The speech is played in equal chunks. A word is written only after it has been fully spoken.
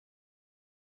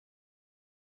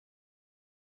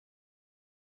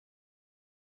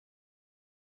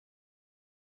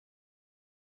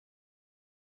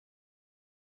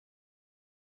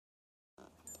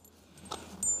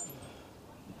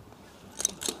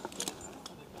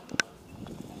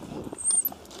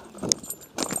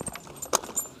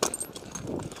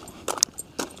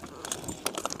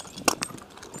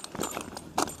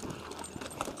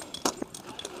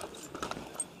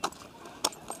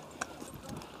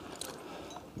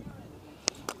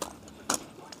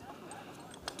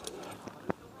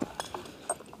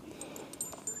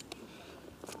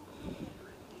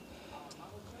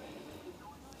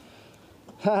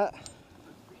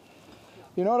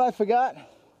You know what I forgot?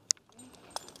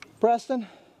 Preston?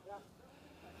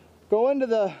 Go into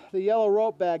the yellow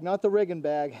rope bag, not the rigging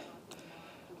bag.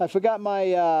 I forgot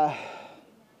my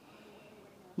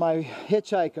my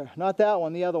hitchhiker. Not that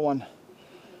one, the other one.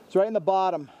 It's right in the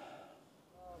bottom.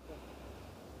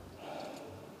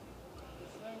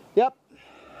 Yep.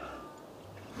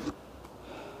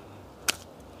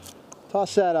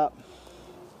 Toss that up.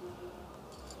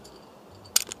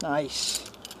 Nice.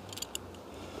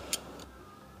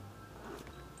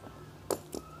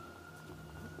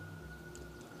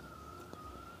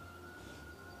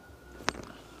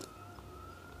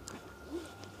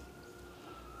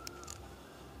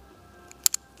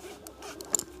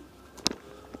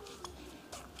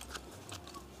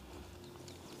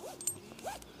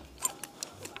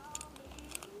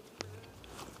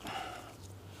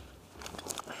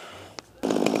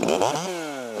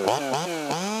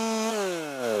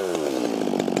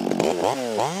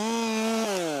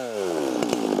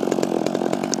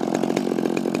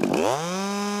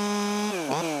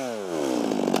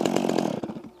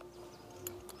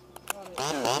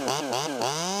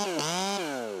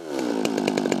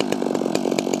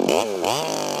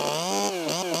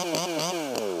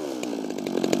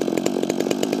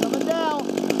 Coming down.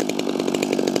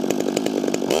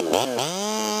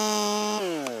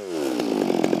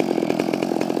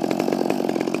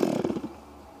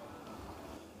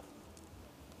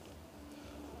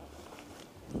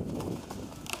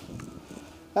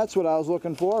 That's what I was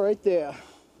looking for right there.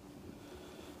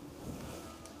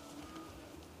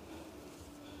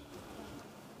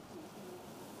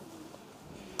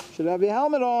 Should have your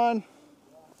helmet on.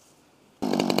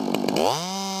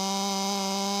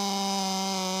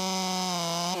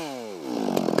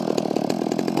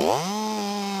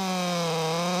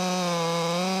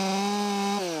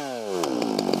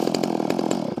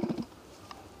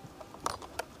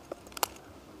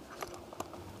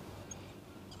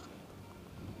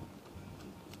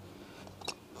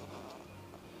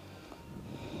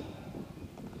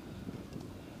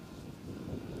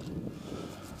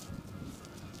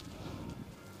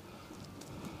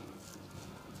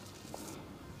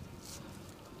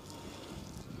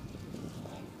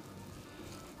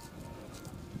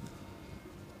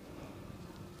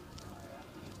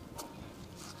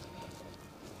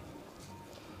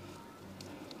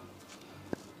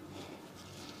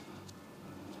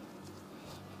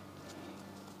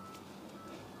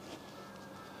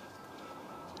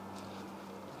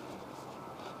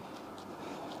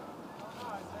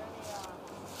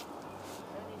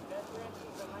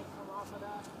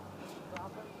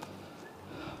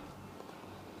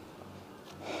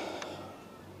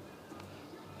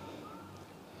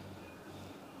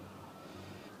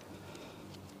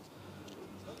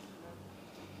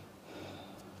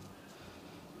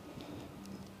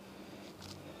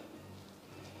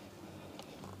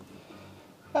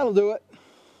 That'll do it.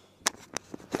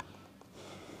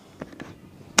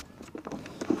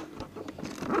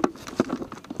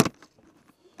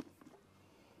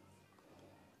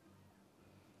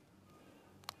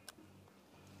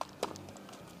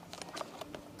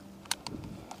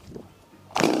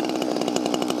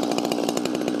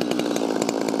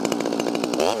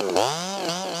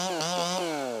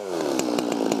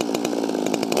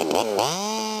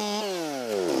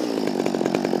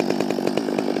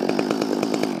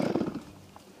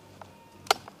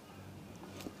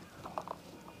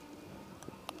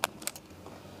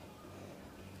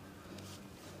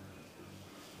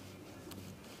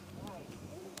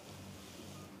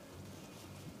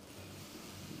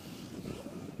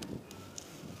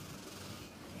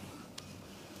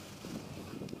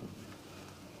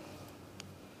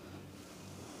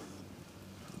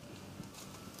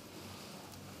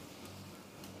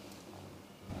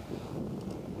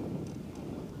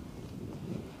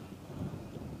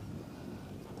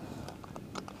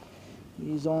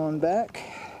 He's on back.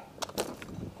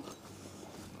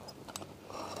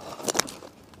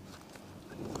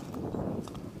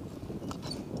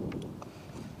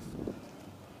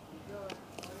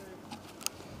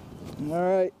 All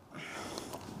right.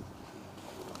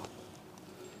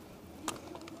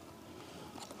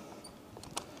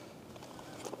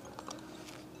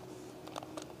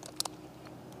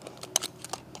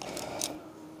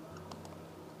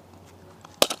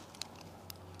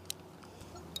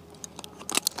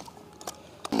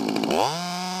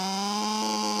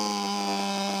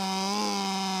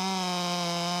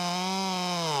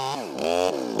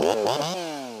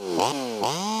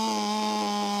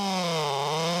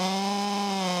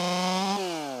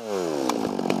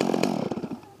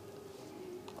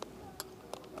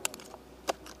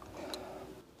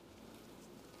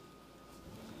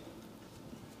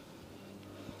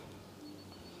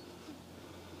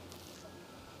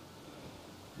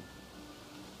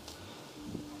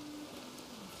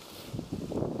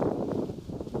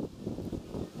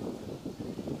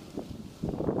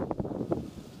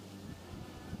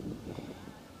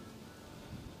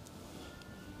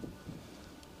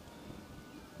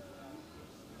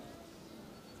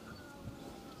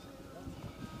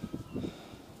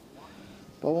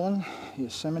 Bowling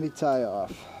Yosemite tie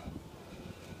off.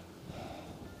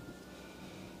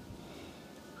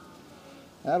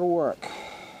 That'll work.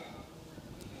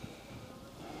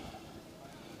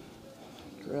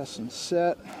 Dress and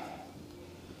set.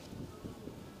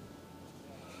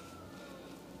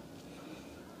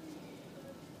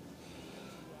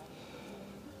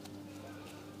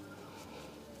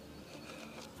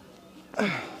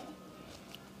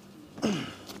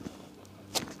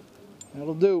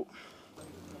 That'll do.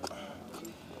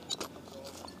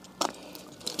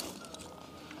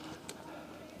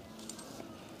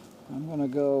 I'm gonna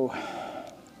go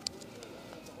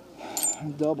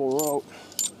double rope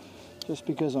just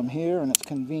because I'm here and it's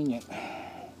convenient.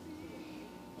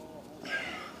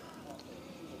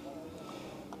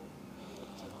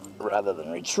 Rather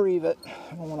than retrieve it,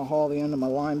 I don't want to haul the end of my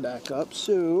line back up,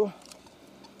 so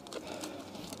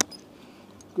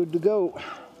good to go.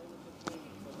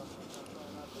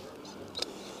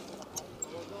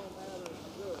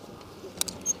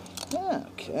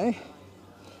 Okay.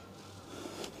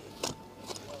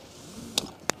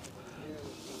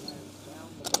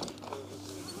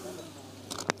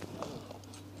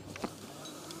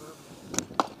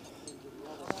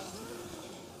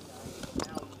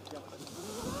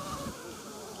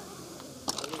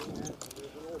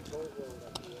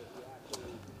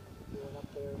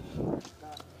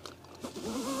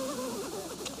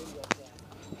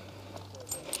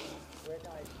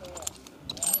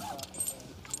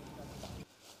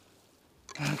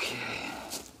 Okay.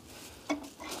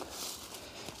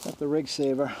 Got the rig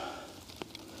saver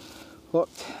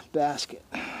hooked, basket.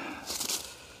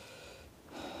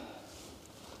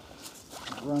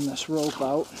 Run this rope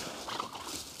out.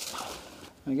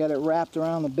 I got it wrapped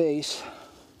around the base.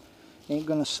 Ain't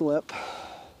gonna slip.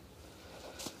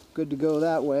 Good to go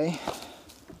that way.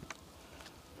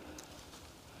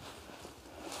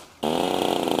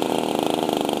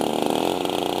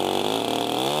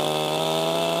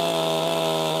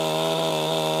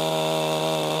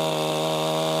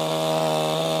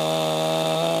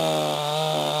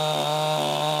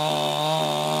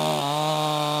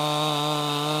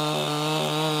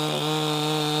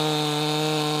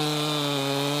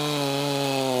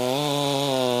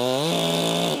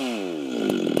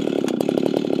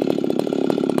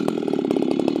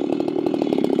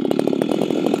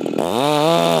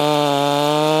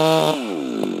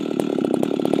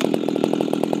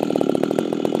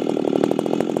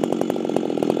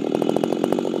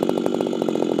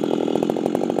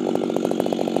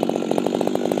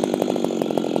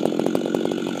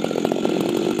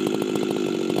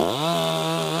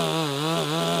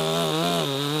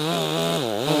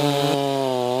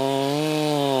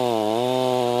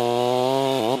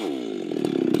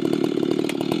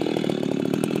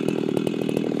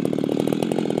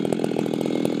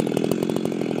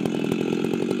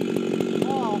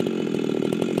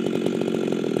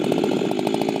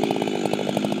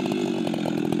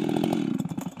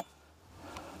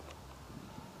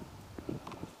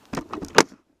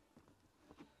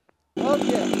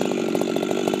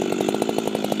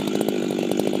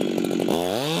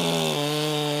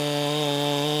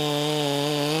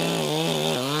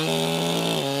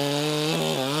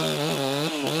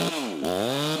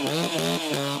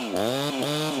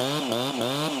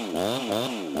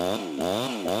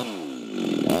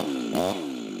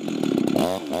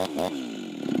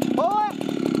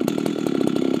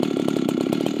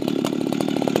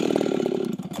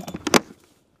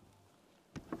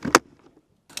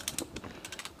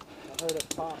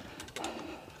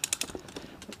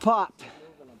 Popped.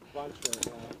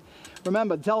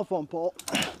 Remember, telephone pole.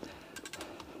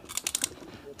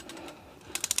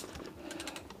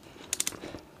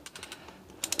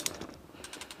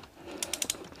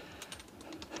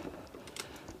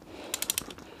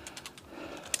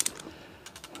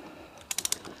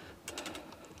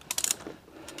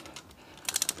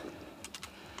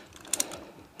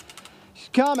 She's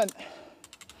coming.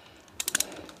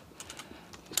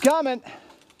 She's coming.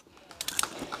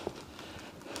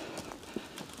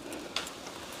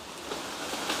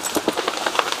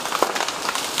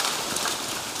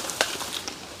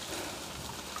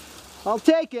 I'll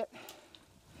take it.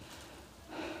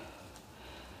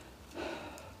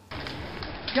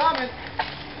 Coming.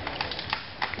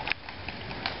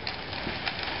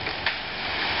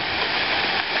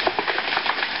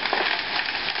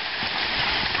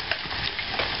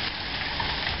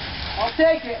 I'll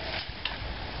take it.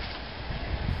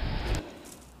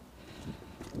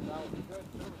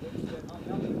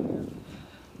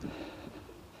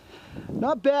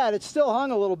 Not bad. It still hung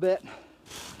a little bit.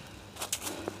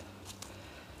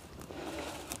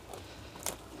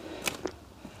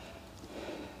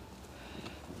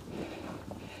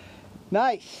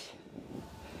 Nice.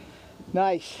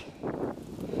 Nice.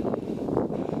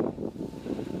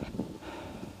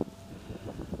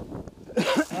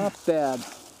 Not bad.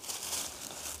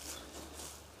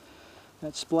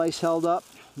 That splice held up,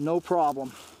 no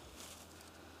problem.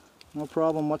 No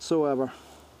problem whatsoever.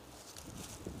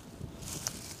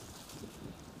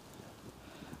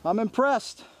 I'm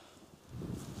impressed.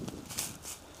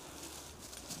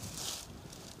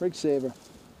 Rig saver.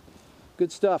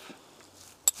 Good stuff.